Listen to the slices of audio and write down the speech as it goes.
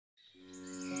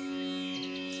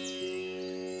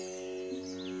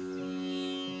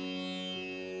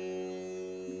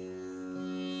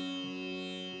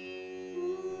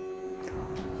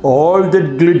All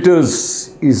that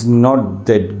glitters is not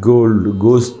that gold,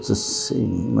 goes the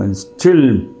same. And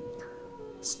still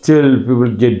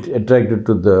people get attracted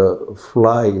to the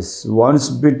flies.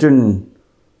 Once bitten,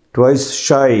 twice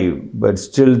shy, but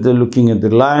still they're looking at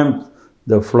the lamp,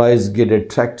 the flies get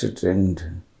attracted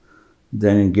and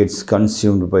then it gets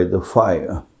consumed by the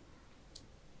fire.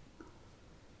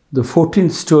 The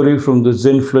 14th story from the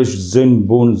Zen Flesh, Zen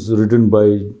Bones, written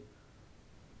by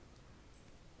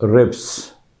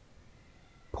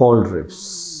Paul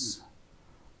Reps.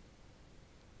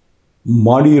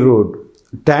 Muddy road.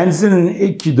 Tansen and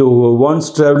Aikido were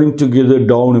once traveling together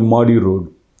down a muddy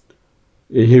road.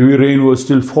 A heavy rain was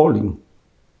still falling.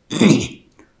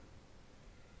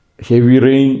 Heavy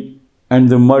rain and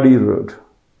the muddy road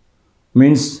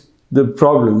means the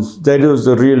problems. That was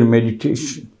the real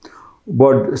meditation.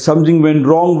 But something went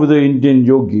wrong with the Indian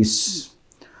yogis.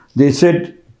 They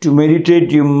said to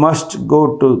meditate you must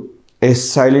go to a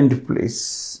silent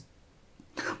place.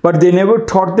 But they never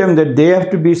taught them that they have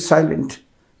to be silent.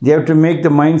 They have to make the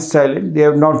mind silent. They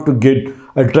have not to get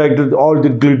attracted. All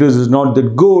that glitters is not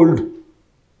that gold.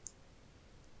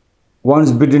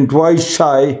 Once bitten, twice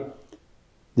shy,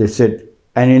 they said.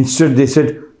 And instead they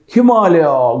said,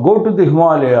 Himalaya, go to the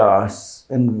Himalayas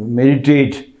and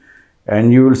meditate.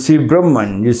 And you will see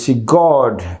Brahman, you see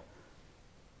God.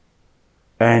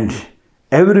 And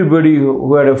everybody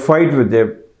who had a fight with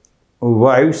their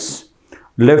wives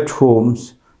left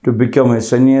homes to become a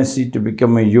sannyasi, to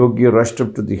become a yogi, rushed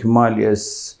up to the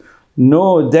Himalayas.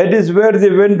 No, that is where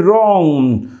they went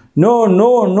wrong. No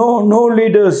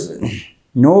leaders,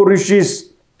 no rishis,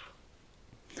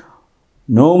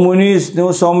 no munis, no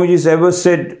Swamijis ever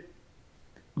said,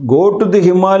 go to the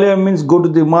Himalaya means go to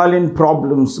the Himalayan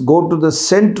problems, go to the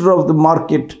center of the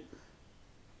market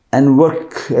and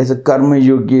work as a karma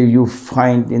yogi. You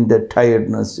find in the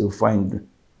tiredness, you find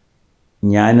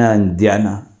jnana and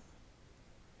dhyana.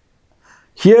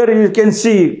 Here you can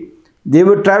see they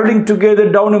were traveling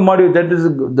together down a muddy. That is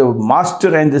the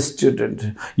master and the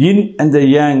student, yin and the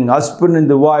yang, husband and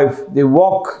the wife. They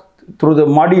walk through the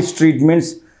muddy street,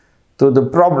 means through the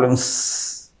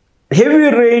problems.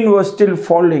 Heavy rain was still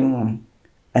falling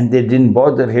and they didn't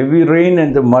bother. Heavy rain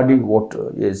and the muddy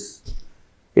water, yes.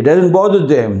 It doesn't bother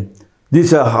them.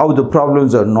 These are how the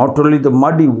problems are. Not only the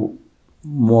muddy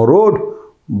road,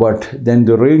 but then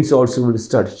the rains also will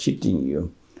start hitting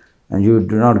you. And you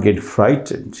do not get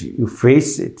frightened. You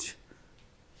face it.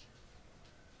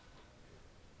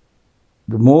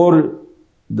 The more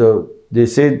they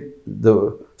say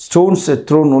the stones are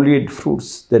thrown only at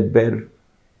fruits that bear.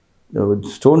 The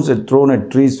stones are thrown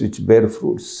at trees which bear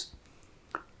fruits.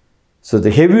 So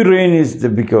the heavy rain is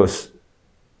because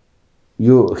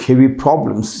you heavy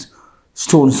problems,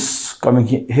 stones coming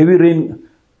here. Heavy rain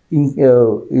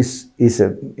is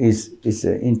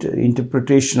an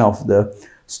interpretation of the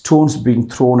stones being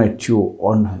thrown at you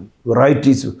on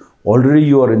varieties. Already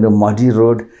you are in the muddy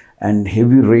road and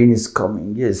heavy rain is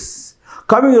coming. Yes.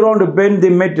 Coming around a bend, they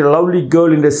met a lovely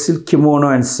girl in a silk kimono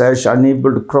and sash,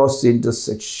 unable to cross the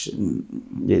intersection.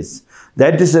 Yes.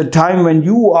 That is a time when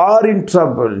you are in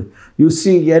trouble. You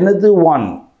see another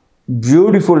one,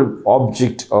 beautiful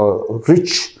object,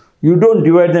 rich. You don't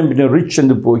divide them between rich and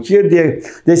the poor. Here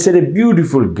they said a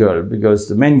beautiful girl, because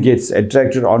the men gets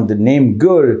attracted on the name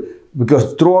girl,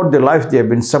 because throughout their life they have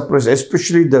been suppressed,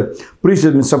 especially the priests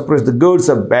have been suppressed. The girls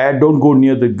are bad, don't go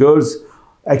near the girls,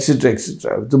 etc.,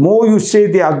 etc. The more you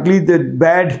say they're ugly, they're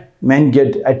bad, men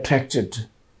get attracted.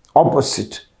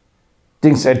 Opposite.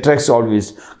 Things attracts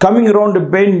always. Coming around the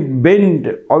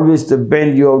bend, always the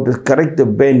bend, you have to correct the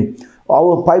bend.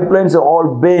 Our pipelines are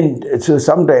all bent, so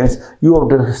sometimes you have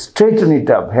to straighten it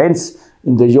up. Hence,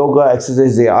 in the yoga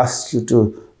exercise, they ask you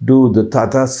to do the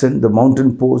tathasana, the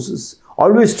mountain poses.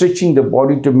 Always stretching the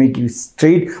body to make it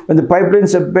straight. When the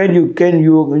pipelines are bent, you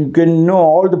can know,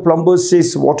 all the plumbers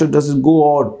says water doesn't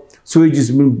go out. Sewage has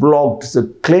been blocked. So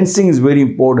cleansing is very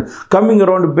important. Coming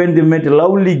around the bend, they met a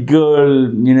lovely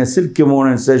girl in a silk kimono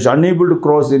and says, unable to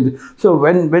cross it. So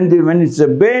when it's a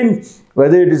bend,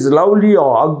 whether it is lovely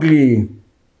or ugly,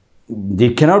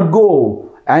 they cannot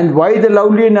go. And why the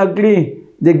lovely and ugly?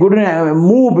 They couldn't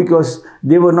move because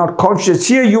they were not conscious.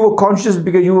 Here you were conscious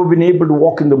because you have been able to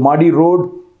walk in the muddy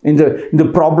road, in the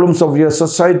problems of your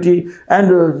society,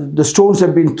 and the stones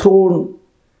have been thrown.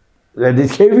 There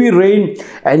is heavy rain,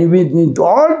 and with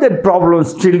all that problem,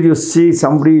 still you see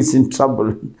somebody is in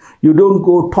trouble. You don't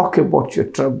go talk about your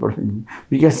trouble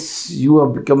because you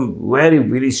have become very,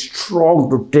 very strong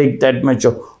to take that much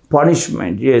of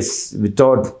punishment. Yes,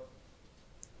 without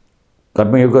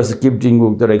Karma Yogas keep doing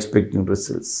work, they're expecting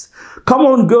results. Come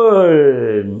on,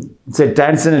 girl, said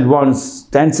Tansen at once.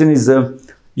 Tansen is a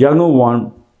younger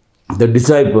one, the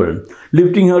disciple.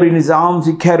 Lifting her in his arms,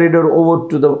 he carried her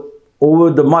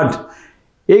over the mud.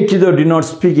 Acharya did not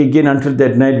speak again until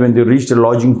that night when they reached a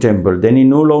lodging temple. Then he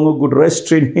no longer could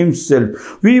restrain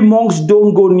himself. We monks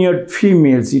don't go near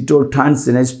females, he told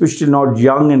Tansen, especially not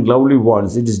young and lovely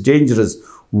ones. It is dangerous.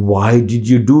 Why did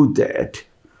you do that?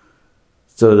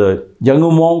 So the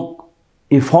younger monk,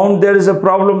 he found there is a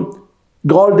problem.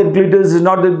 Gold that glitters is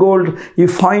not the gold. He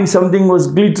finds something was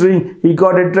glittering. He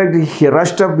got attracted. He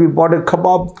rushed up. He bought a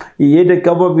kebab. He ate a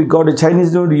kebab. He got a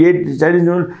Chinese noodle. He ate Chinese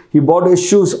noodle. He bought his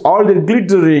shoes. All the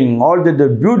glittering. All the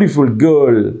beautiful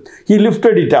girl. He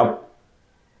lifted it up.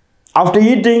 After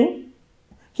eating,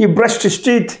 he brushed his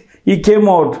teeth. He came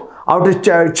out.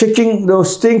 After checking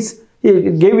those things, he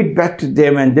gave it back to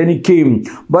them and then he came.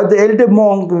 But the elder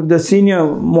monk, the senior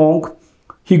monk,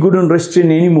 he couldn't restrain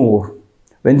anymore.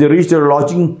 When they reached a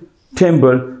lodging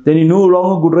temple, then he no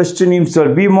longer could restrain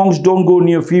himself. We monks don't go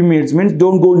near females, means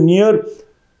don't go near.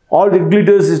 All that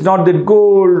glitters is not that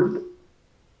gold.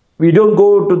 We don't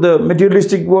go to the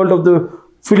materialistic world of the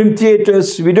film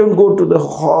theaters. We don't go to the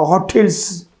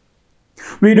hotels.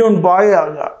 We don't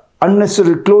buy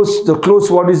unnecessary clothes. The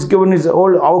clothes what is given is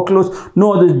all our clothes.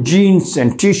 No other jeans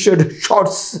and t-shirt,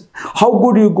 shorts. How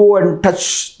could you go and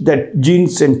touch that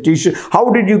jeans and t-shirt?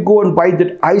 How did you go and buy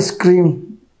that ice cream?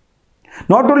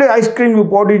 Not only ice cream you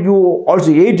bought it, you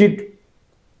also ate it.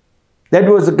 That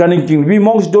was the connecting. We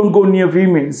monks don't go near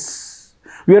females.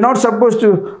 We are not supposed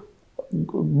to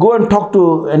go and talk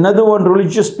to another one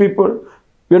religious people.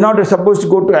 We are not supposed to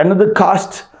go to another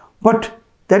caste. But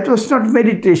that was not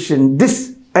meditation.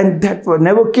 This and that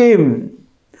never came.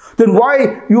 Then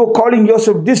why you are calling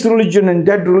yourself this religion and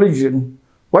that religion?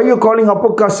 Why you are calling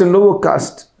upper caste and lower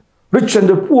caste? Rich and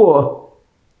the poor?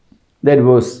 That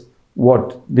was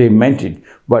what they meant it.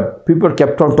 But people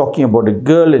kept on talking about a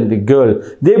girl and the girl.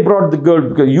 They brought the girl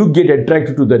because you get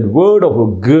attracted to that word of a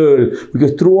girl.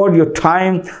 Because throughout your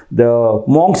time, the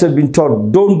monks have been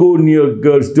taught, don't go near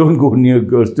girls, don't go near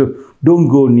girls, don't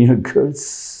go near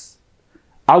girls.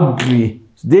 Ugly.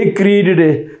 They created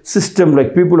a system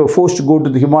like people are forced to go to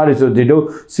the Himalayas so they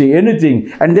don't see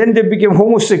anything. And then they became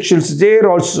homosexuals there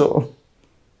also.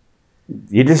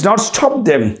 It has not stopped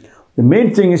them. The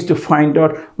main thing is to find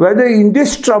out whether in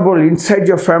this trouble inside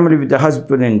your family with the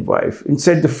husband and wife,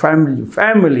 inside the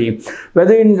family,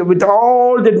 whether with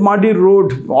all that muddy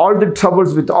road, all the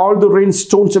troubles, with all the rain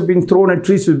stones are being thrown at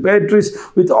trees, with bad trees,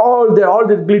 with all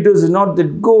that glitters is not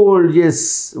that gold,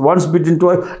 yes, once bitten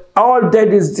twice, all that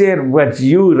is there, but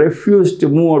you refuse to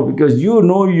move because you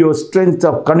know your strength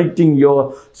of connecting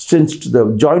your strength to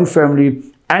the joint family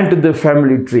and to the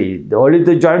family tree. Only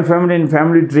the joint family and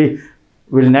family tree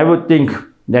will never think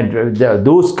that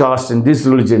those castes and this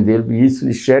religion, they'll be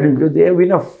easily sharing because they have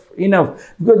enough,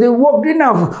 because they worked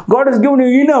enough. God has given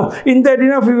you enough. In that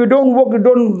enough, if you don't work, you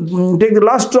don't take the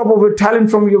last drop of your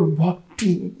talent from your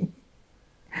body.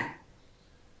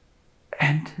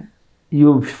 And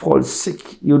you fall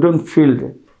sick. You don't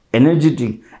feel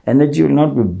energetic. Energy will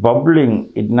not be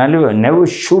bubbling. It never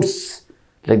shoots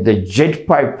like the jet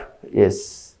pipe.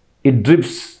 Yes, it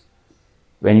drips.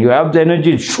 When you have the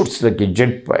energy, it shoots like a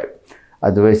jet pipe.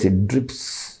 Otherwise, it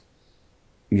drips.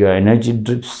 Your energy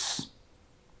drips.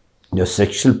 Your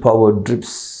sexual power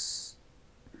drips.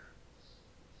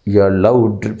 Your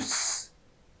love drips.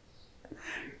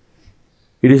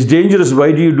 It is dangerous.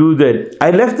 Why do you do that?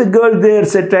 I left the girl there,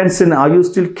 said Tansen. Are you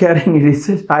still carrying it? He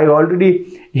said, I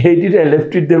already ate it. I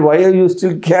left it there. Why are you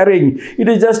still carrying? It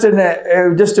is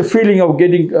just a feeling of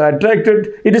getting attracted.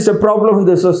 It is a problem in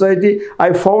the society.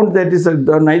 I found that is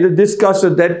neither this caste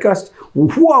or that caste.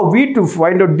 Who are we to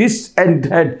find out this and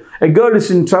that? A girl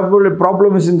is in trouble. A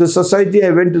problem is in the society.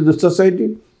 I went to the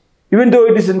society. Even though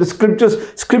it is in the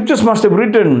scriptures must have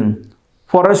written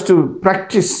for us to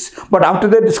practice. But after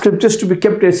that, the scriptures to be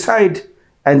kept aside.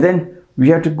 And then we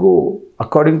have to go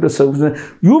according to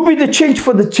circumstances. You be the change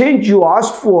for the change you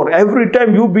asked for. Every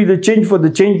time you be the change for the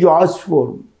change you asked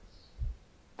for.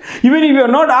 Even if you are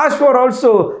not asked for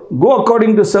also, go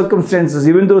according to circumstances,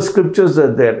 even though scriptures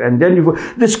are there. And then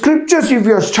the scriptures, if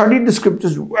you have studied the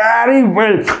scriptures very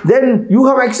well, then you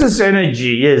have excess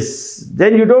energy. Yes.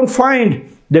 Then you don't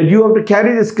find that you have to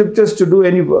carry the scriptures to do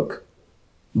any work.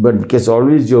 But because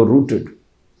always you're rooted.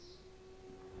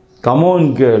 Come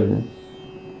on, girl.